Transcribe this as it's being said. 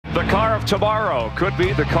The car of tomorrow could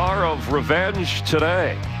be the car of revenge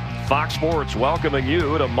today. Fox Sports welcoming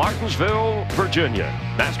you to Martinsville, Virginia.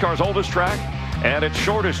 NASCAR's oldest track and its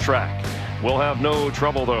shortest track. We'll have no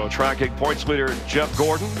trouble, though, tracking points leader Jeff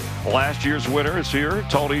Gordon. Last year's winner is here,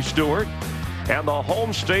 Tony Stewart. And the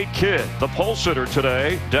home state kid, the pole sitter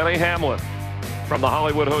today, Denny Hamlin. From the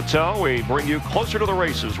Hollywood Hotel, we bring you closer to the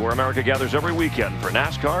races where America gathers every weekend. For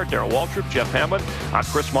NASCAR, Darrell Waltrip, Jeff Hammond, I'm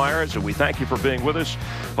Chris Myers, and we thank you for being with us.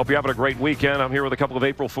 Hope you're having a great weekend. I'm here with a couple of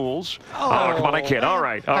April Fools. Oh, come on, I kid. All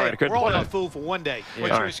right. Good. We're only a fool for one day.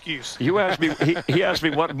 What's your excuse? You asked me. He asked me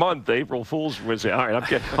what month April Fools was in. All right, I'm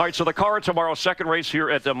kidding. All right, so the car tomorrow, second race here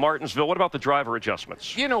at Martinsville. What about the driver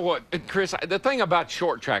adjustments? You know what, Chris, the thing about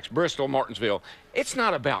short tracks, Bristol, Martinsville, it's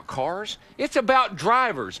not about cars. It's about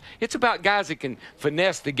drivers. It's about guys that can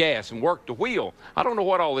finesse the gas and work the wheel. I don't know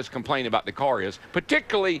what all this complaint about the car is,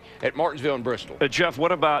 particularly at Martinsville and Bristol. Jeff,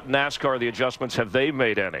 what about NASCAR, the adjustments? Have they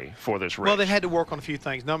made any for this race? Well, they've had to work on a few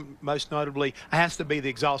things. Most notably, it has to be the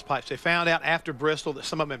exhaust pipes. They found out after Bristol that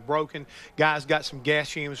some of them had broken. Guys got some gas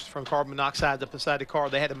fumes from carbon monoxide up inside the car.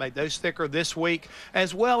 They had to make those thicker this week,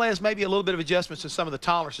 as well as maybe a little bit of adjustments to some of the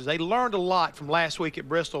tolerances. They learned a lot from last week at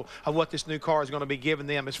Bristol of what this new car is going to be giving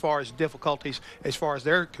them as far as difficulties as far as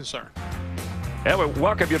they're concerned. And we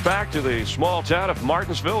welcome you back to the small town of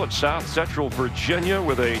Martinsville in south central Virginia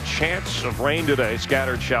with a chance of rain today.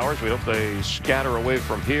 Scattered showers. We hope they scatter away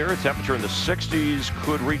from here. Temperature in the 60s,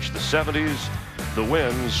 could reach the 70s. The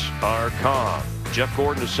winds are calm. Jeff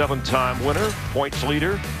Gordon, a 7-time winner, points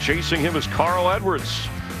leader. Chasing him is Carl Edwards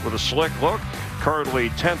with a slick look. Currently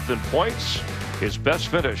 10th in points. His best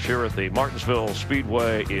finish here at the Martinsville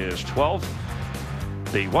Speedway is 12th.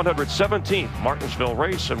 The 117th Martinsville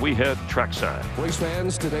race, and we head trackside. Race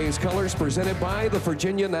fans, today's colors presented by the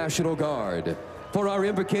Virginia National Guard. For our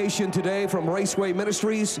invocation today from Raceway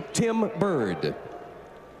Ministries, Tim Bird.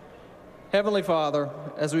 Heavenly Father,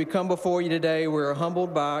 as we come before you today, we are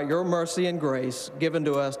humbled by your mercy and grace given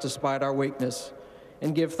to us despite our weakness,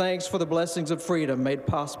 and give thanks for the blessings of freedom made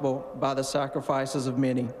possible by the sacrifices of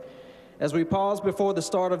many. As we pause before the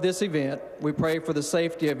start of this event, we pray for the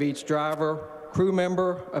safety of each driver, crew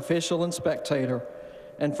member, official, and spectator.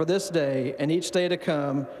 And for this day and each day to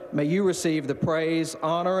come, may you receive the praise,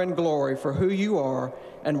 honor, and glory for who you are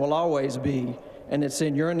and will always be. And it's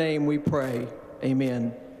in your name we pray.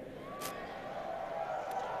 Amen.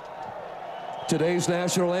 Today's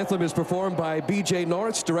national anthem is performed by B.J.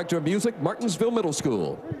 Norris, Director of Music, Martinsville Middle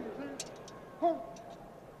School.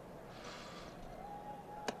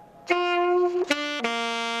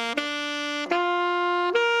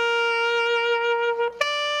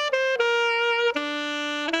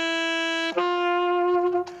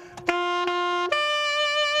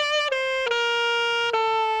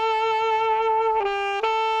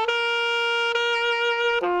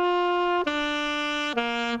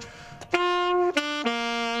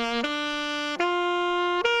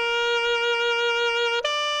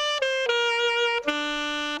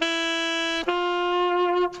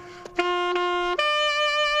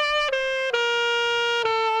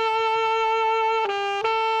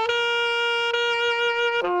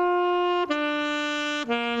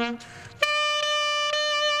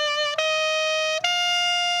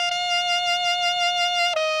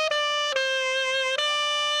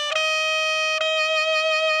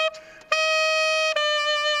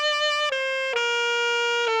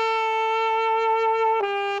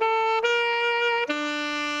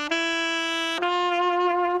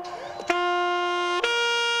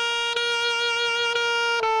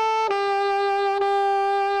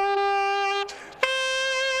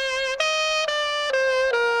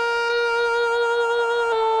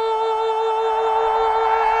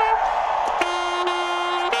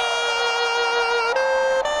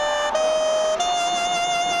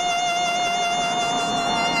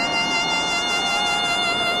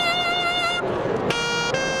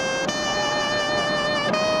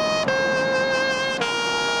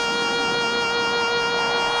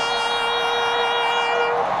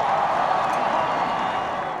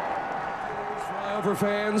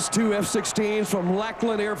 Fans, 2 F-16s from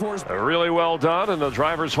Lackland Air Force. Really well done, and the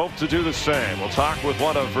drivers hope to do the same. We'll talk with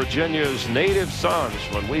one of Virginia's native sons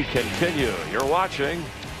when we continue. You're watching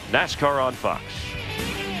NASCAR on Fox.